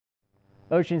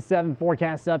Ocean 7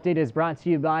 forecast update is brought to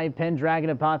you by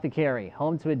Pendragon Apothecary,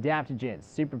 home to adaptogens,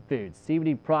 superfoods,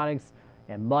 CBD products,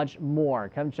 and much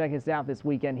more. Come check us out this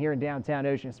weekend here in downtown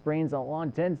Ocean Springs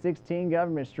along 1016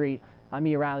 Government Street. I'm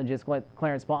meteorologist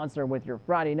Clarence Ponsler with your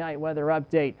Friday night weather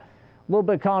update. A little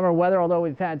bit calmer weather, although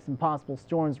we've had some possible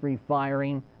storms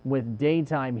refiring with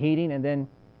daytime heating, and then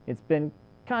it's been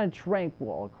kind of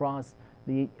tranquil across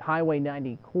the Highway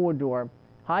 90 corridor.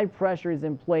 High pressure is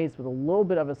in place with a little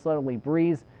bit of a southerly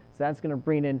breeze, so that's going to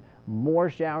bring in more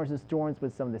showers and storms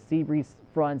with some of the sea breeze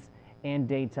fronts and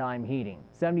daytime heating.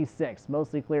 76,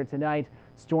 mostly clear tonight.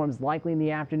 Storms likely in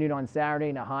the afternoon on Saturday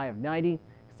and a high of 90.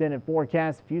 Extended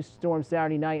forecast, a few storms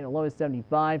Saturday night and a low of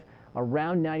 75.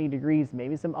 Around 90 degrees,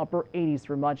 maybe some upper 80s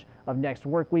for much of next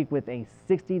work week with a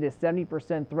 60 to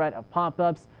 70% threat of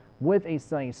pop-ups with a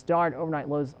sunny start. Overnight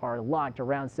lows are locked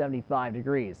around 75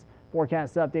 degrees.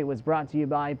 Forecast update was brought to you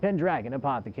by Pendragon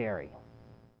Apothecary.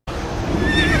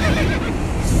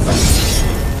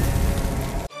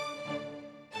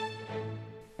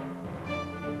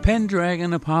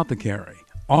 Pendragon Apothecary,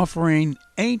 offering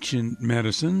ancient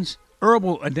medicines,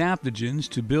 herbal adaptogens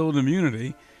to build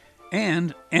immunity,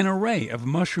 and an array of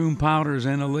mushroom powders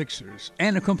and elixirs,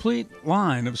 and a complete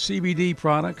line of CBD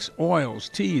products, oils,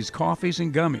 teas, coffees,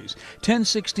 and gummies.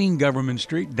 1016 Government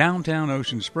Street, downtown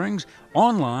Ocean Springs.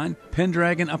 Online,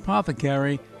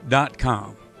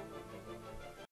 pendragonapothecary.com.